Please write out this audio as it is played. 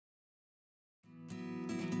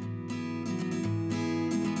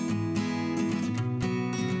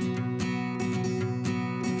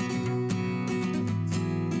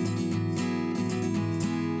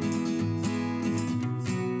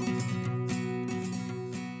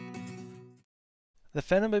The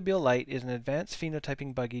Phenomobile Lite is an advanced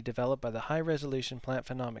phenotyping buggy developed by the high-resolution Plant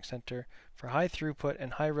Phenomics Center for high throughput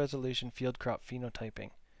and high-resolution field crop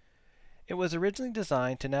phenotyping. It was originally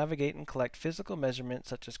designed to navigate and collect physical measurements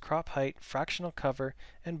such as crop height, fractional cover,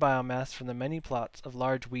 and biomass from the many plots of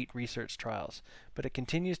large wheat research trials, but it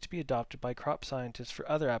continues to be adopted by crop scientists for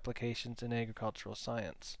other applications in agricultural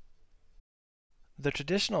science. The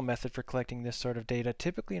traditional method for collecting this sort of data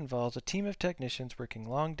typically involves a team of technicians working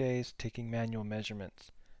long days taking manual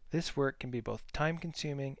measurements. This work can be both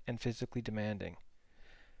time-consuming and physically demanding.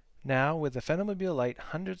 Now, with the Phenomobile Lite,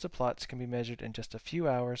 hundreds of plots can be measured in just a few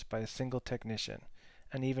hours by a single technician.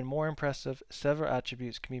 And even more impressive, several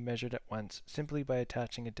attributes can be measured at once simply by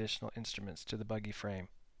attaching additional instruments to the buggy frame.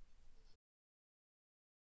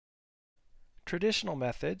 Traditional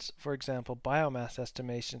methods, for example biomass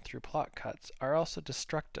estimation through plot cuts, are also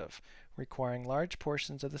destructive, requiring large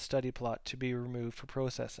portions of the study plot to be removed for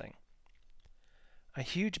processing. A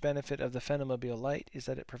huge benefit of the Phenomobile Lite is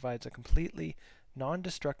that it provides a completely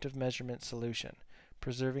non-destructive measurement solution,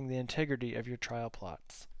 preserving the integrity of your trial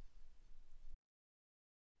plots.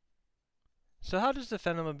 So how does the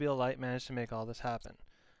Phenomobile Lite manage to make all this happen?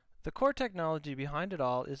 The core technology behind it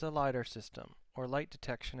all is a LiDAR system, or light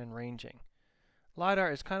detection and ranging.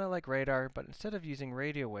 LiDAR is kind of like radar, but instead of using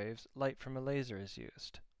radio waves, light from a laser is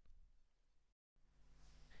used.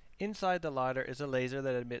 Inside the LiDAR is a laser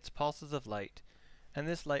that emits pulses of light, and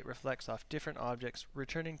this light reflects off different objects,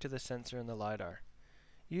 returning to the sensor in the LiDAR.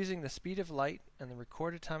 Using the speed of light and the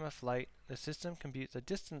recorded time of flight, the system computes a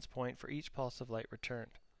distance point for each pulse of light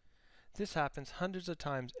returned. This happens hundreds of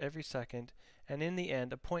times every second, and in the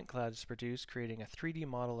end a point cloud is produced, creating a 3D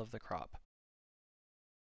model of the crop.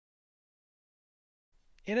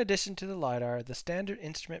 In addition to the LiDAR, the standard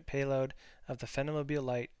instrument payload of the Phenomobile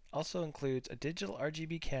Lite also includes a digital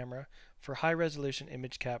RGB camera for high-resolution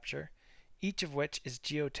image capture, each of which is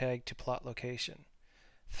geotagged to plot location.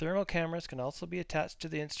 Thermal cameras can also be attached to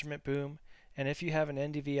the instrument boom, and if you have an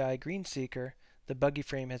NDVI green seeker, the buggy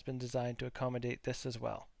frame has been designed to accommodate this as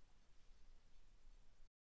well.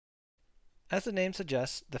 As the name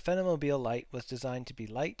suggests, the Phenomobile Lite was designed to be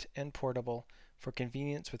light and portable for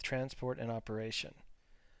convenience with transport and operation.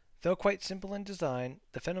 Though quite simple in design,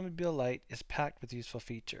 the Phenomobile Lite is packed with useful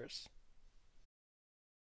features.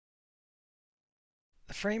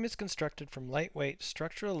 The frame is constructed from lightweight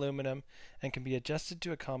structural aluminum and can be adjusted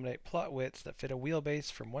to accommodate plot widths that fit a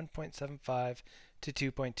wheelbase from 1.75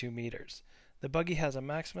 to 2.2 meters. The buggy has a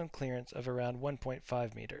maximum clearance of around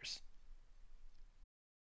 1.5 meters.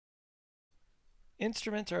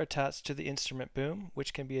 Instruments are attached to the instrument boom,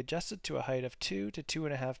 which can be adjusted to a height of 2 to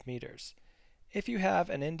 2.5 meters. If you have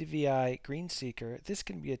an NDVI green seeker, this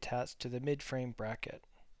can be attached to the mid-frame bracket.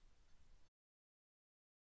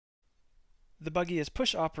 The buggy is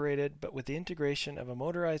push-operated, but with the integration of a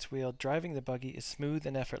motorized wheel, driving the buggy is smooth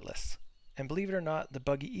and effortless. And believe it or not, the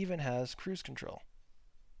buggy even has cruise control.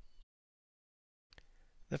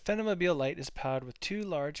 The Phenomobile Lite is powered with two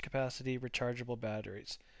large-capacity rechargeable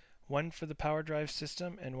batteries, one for the power drive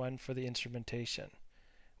system and one for the instrumentation.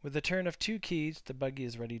 With the turn of two keys, the buggy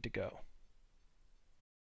is ready to go.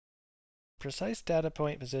 Precise data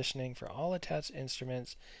point positioning for all attached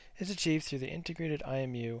instruments is achieved through the integrated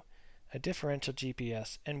IMU, a differential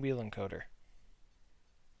GPS, and wheel encoder.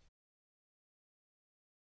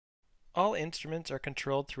 All instruments are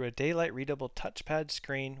controlled through a daylight-readable touchpad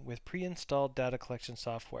screen with pre-installed data collection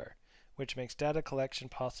software, which makes data collection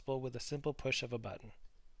possible with a simple push of a button.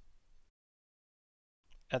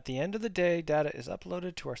 At the end of the day, data is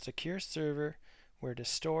uploaded to our secure server, where it is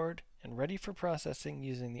stored and ready for processing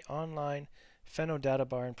using the online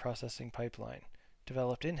Pheno and processing pipeline,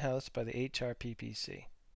 developed in-house by the HRPPC.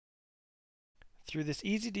 Through this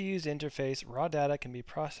easy-to-use interface, raw data can be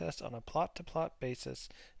processed on a plot-to-plot basis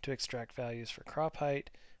to extract values for crop height,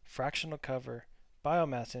 fractional cover,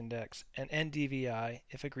 biomass index, and NDVI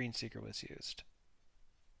if a green seeker was used.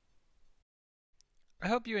 I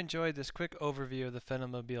hope you enjoyed this quick overview of the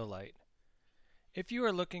Phenomobile Lite. If you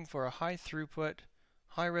are looking for a high throughput,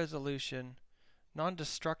 high resolution,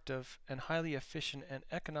 non-destructive, and highly efficient and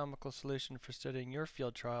economical solution for studying your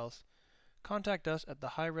field trials, contact us at the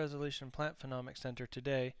High Resolution Plant Phenomics Center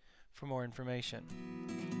today for more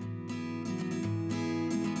information.